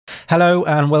Hello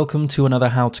and welcome to another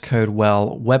How to Code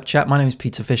Well web chat. My name is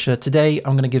Peter Fisher. Today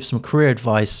I'm going to give some career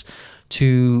advice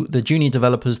to the junior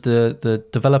developers, the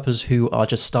developers who are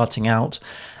just starting out,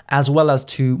 as well as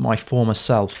to my former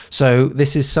self. So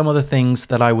this is some of the things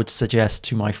that I would suggest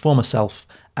to my former self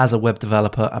as a web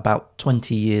developer about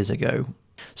 20 years ago.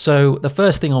 So the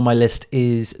first thing on my list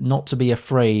is not to be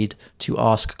afraid to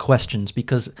ask questions,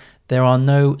 because there are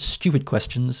no stupid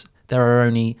questions, there are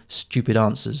only stupid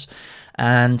answers.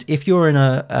 And if you're in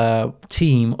a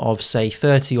team of, say,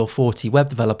 30 or 40 web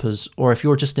developers, or if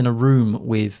you're just in a room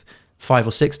with 5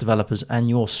 or 6 developers and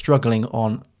you're struggling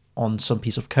on some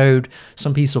piece of code,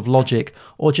 some piece of logic,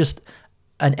 or just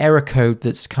an error code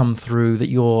that's come through that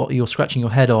you're scratching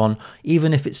your head on,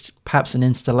 even if it's perhaps an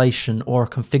installation or a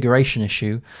configuration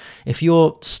issue, if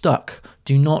you're stuck,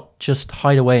 do not just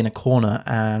hide away in a corner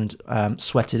and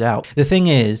sweat it out. The thing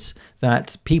is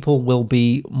that people will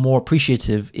be more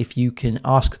appreciative if you can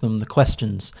ask them the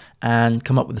questions and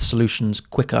come up with the solutions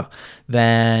quicker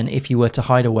than if you were to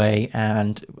hide away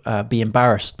and be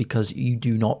embarrassed because you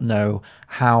do not know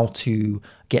how to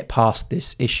get past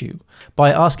this issue.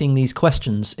 By asking these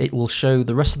questions, it will show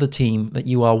the rest of the team that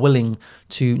you are willing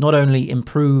to not only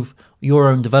improve your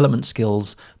own development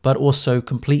skills, but also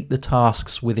complete the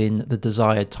tasks within the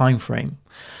desired time frame.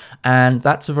 And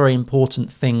that's a very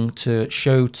important thing to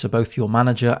show to both your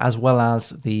manager as well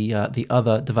as the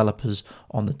other developers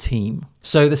on the team.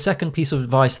 So the second piece of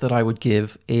advice that I would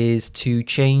give is to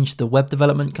change the web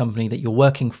development company that you're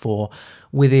working for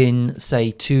within,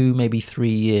 say, 2, maybe 3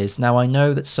 years. Now, I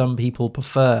know that some people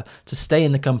prefer to stay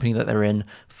in the company that they're in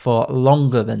for far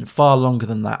longer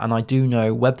than that. And I do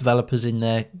know web developers in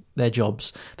their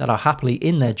jobs that are happily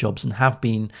in their jobs and have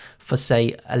been for,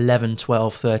 say, 11,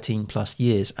 12, 13 plus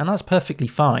years. And that's perfectly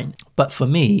fine. But for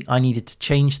me, I needed to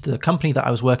change the company that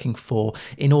I was working for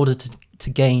in order to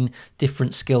gain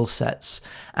different skill sets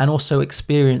and also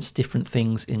experience different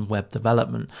things in web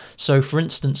development. So for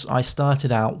instance, I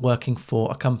started out working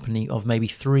for a company of maybe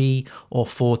 3 or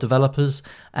 4 developers,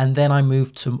 and then I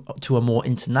moved to a more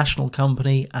international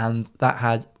company, and that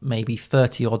had maybe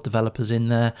 30 odd developers in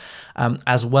there,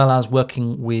 as well as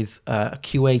working with a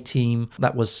QA team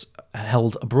that was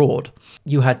held abroad.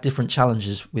 You had different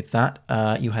challenges with that.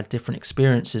 You had different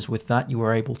experiences with that. You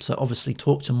were able to obviously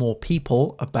talk to more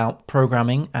people about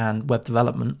programming and web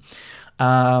development.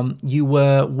 You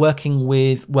were working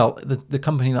with, well, the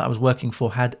company that I was working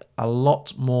for had a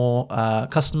lot more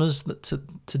customers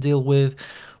to deal with,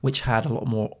 which had a lot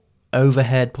more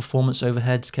overhead, performance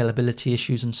overhead, scalability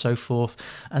issues, and so forth.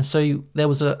 And so there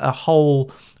was a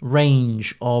whole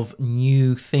range of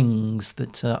new things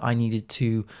that I needed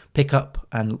to pick up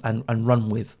and run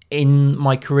with. In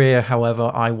my career,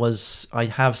 however, I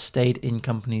have stayed in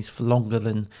companies for longer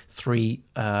than 3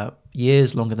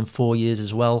 years, longer than 4 years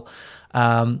as well.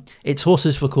 It's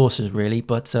horses for courses, really,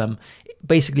 but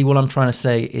basically what I'm trying to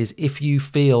say is if you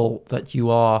feel that you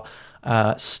are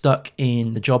stuck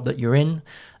in the job that you're in,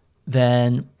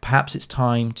 then perhaps it's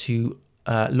time to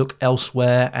look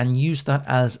elsewhere and use that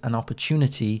as an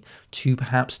opportunity to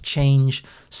perhaps change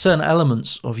certain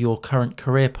elements of your current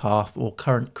career path or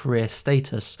current career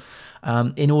status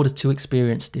in order to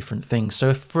experience different things. So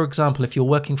if, for example, if you're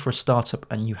working for a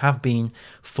startup and you have been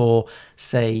for,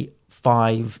 say,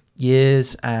 5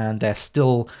 years and they're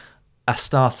still a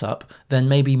startup, then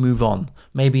maybe move on.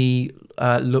 Maybe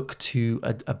look to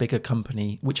a bigger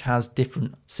company which has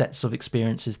different sets of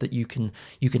experiences that you can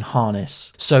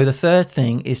harness. So the third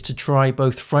thing is to try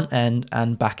both front end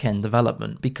and back end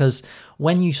development, because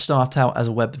when you start out as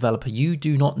a web developer, you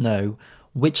do not know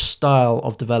which style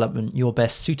of development you're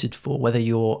best suited for, whether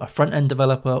you're a front-end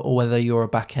developer or whether you're a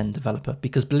back-end developer,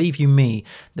 because believe you me,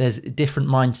 there's different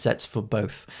mindsets for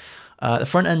both. The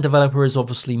front-end developer is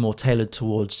obviously more tailored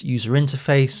towards user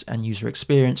interface and user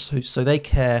experience, so they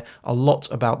care a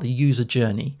lot about the user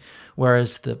journey,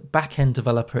 whereas the back-end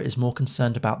developer is more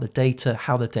concerned about the data,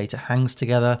 how the data hangs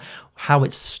together, how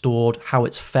it's stored, how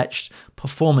it's fetched,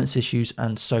 performance issues,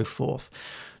 and so forth.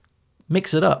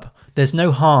 Mix it up. There's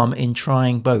no harm in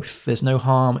trying both. There's no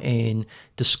harm in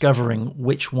discovering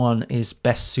which one is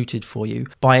best suited for you.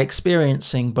 By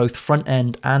experiencing both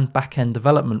front-end and back-end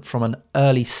development from an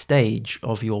early stage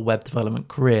of your web development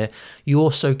career, you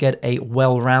also get a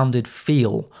well-rounded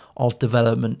feel of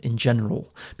development in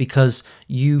general, because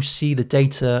you see the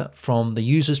data from the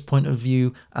user's point of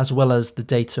view as well as the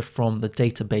data from the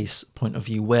database point of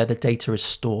view, where the data is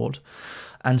stored.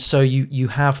 And so you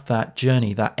have that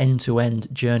journey, that end-to-end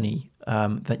journey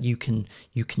that you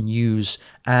can use,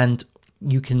 and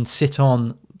you can sit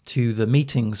on to the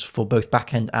meetings for both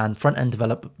back-end and front-end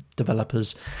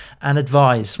developers and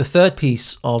advise. The third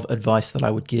piece of advice that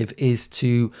I would give is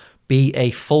to be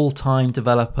a full-time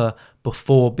developer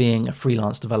before being a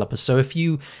freelance developer. So if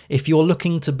you're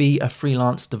looking to be a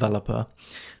freelance developer,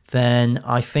 then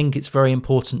I think it's very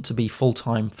important to be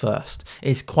full-time first.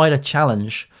 It's quite a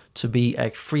challenge to be a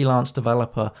freelance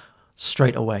developer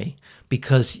straight away,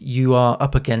 because you are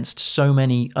up against so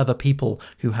many other people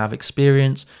who have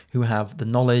experience, who have the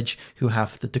knowledge, who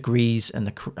have the degrees and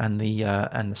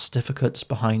the certificates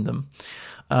behind them.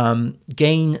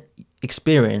 Gain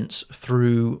experience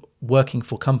through working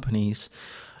for companies.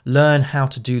 Learn how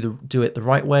to do it the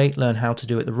right way, learn how to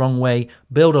do it the wrong way,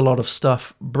 build a lot of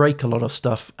stuff, break a lot of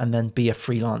stuff, and then be a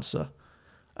freelancer.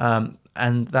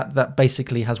 And that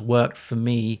basically has worked for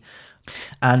me.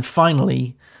 And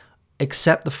finally,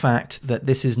 accept the fact that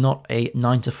this is not a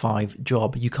 9-to-5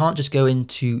 job. You can't just go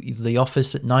into the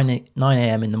office at 9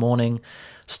 a.m. in the morning,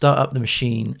 start up the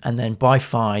machine, and then by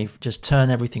 5, just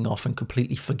turn everything off and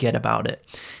completely forget about it.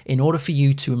 In order for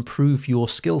you to improve your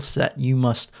skill set, you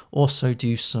must also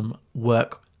do some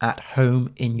work at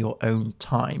home in your own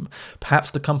time.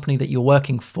 Perhaps the company that you're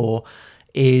working for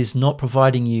is not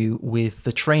providing you with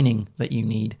the training that you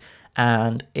need,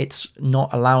 and it's not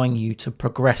allowing you to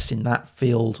progress in that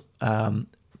field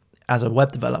as a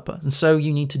web developer. And so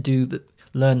you need to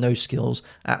learn those skills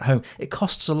at home. It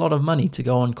costs a lot of money to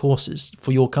go on courses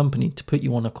for your company to put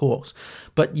you on a course,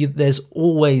 but there's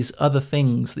always other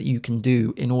things that you can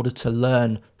do in order to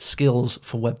learn skills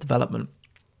for web development.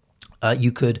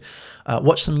 You could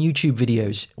watch some YouTube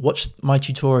videos, watch my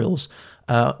tutorials,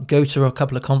 go to a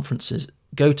couple of conferences,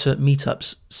 go to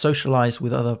meetups, socialize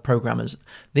with other programmers.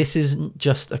 This isn't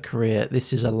just a career,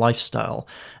 this is a lifestyle,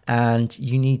 and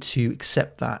you need to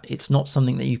accept that. It's not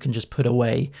something that you can just put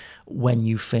away when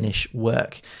you finish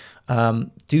work.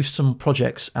 Do some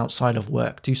projects outside of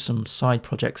work, do some side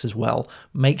projects as well.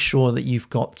 Make sure that you've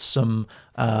got some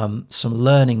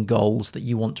learning goals that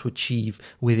you want to achieve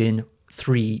within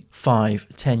 3, 5,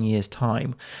 10 years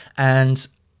time. And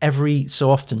every so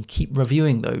often keep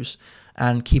reviewing those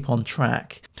and keep on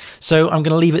track. So I'm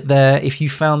going to leave it there. If you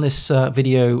found this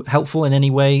video helpful in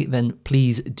any way, then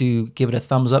please do give it a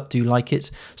thumbs up, do like it.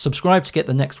 Subscribe to get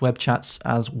the next web chats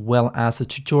as well as the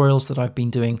tutorials that I've been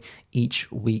doing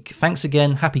each week. Thanks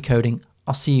again, happy coding.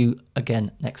 I'll see you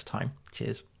again next time.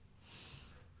 Cheers.